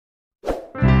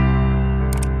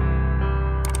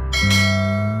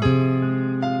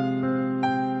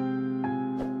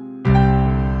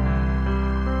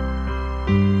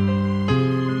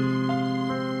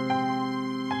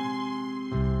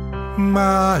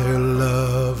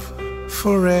love,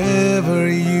 forever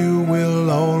you will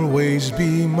always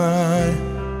be my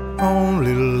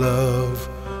only love.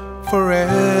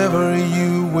 Forever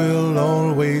you will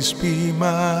always be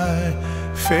my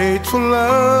faithful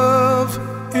love.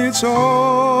 It's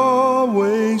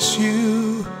always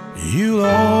you, you'll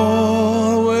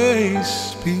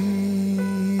always be.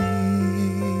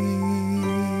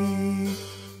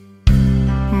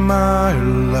 My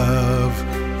love,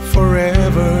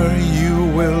 forever you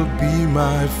will be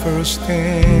my first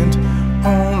and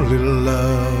only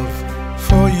love.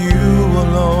 For you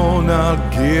alone I'll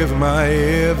give my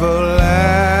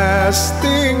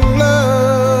everlasting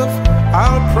love.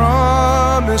 I'll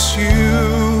promise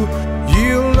you,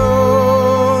 you'll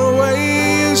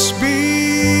always be.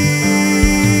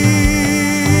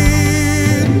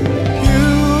 You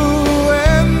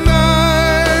and I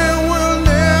will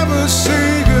never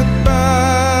say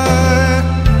goodbye.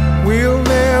 We'll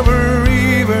never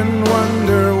even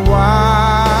wonder why.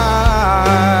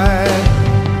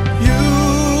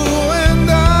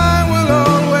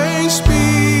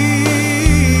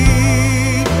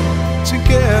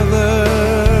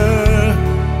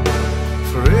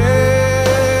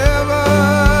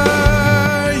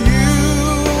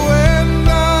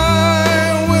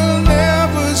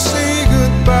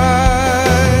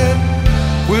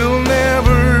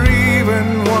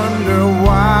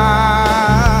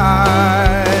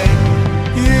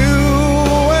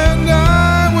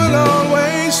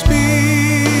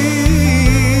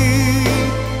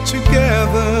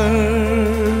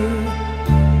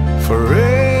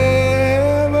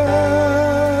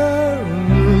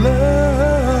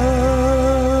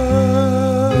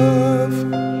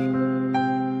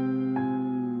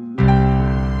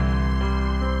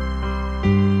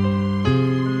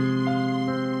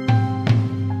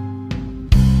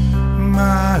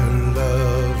 My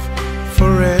love,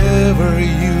 forever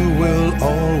you will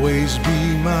always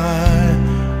be my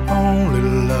only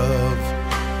love.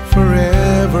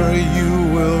 Forever you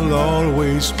will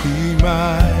always be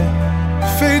my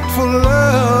faithful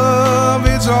love.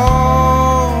 It's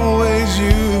always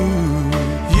you,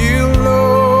 you'll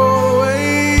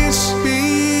always be.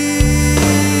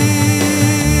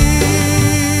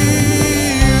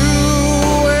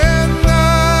 You and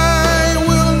I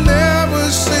will never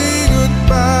say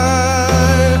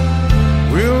goodbye.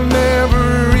 We'll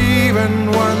never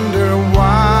even wonder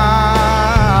why.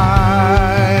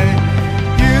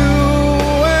 You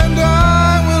and I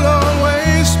will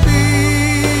always be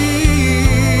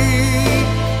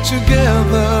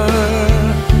together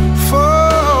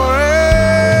forever.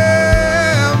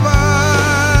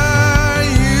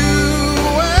 You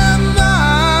and I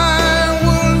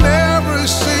will never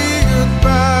say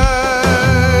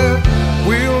goodbye.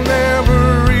 We'll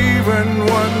never even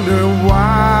wonder why.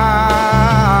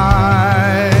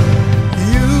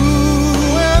 You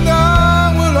and I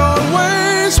will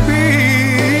always be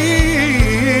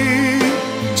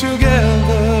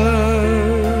together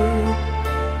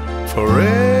forever.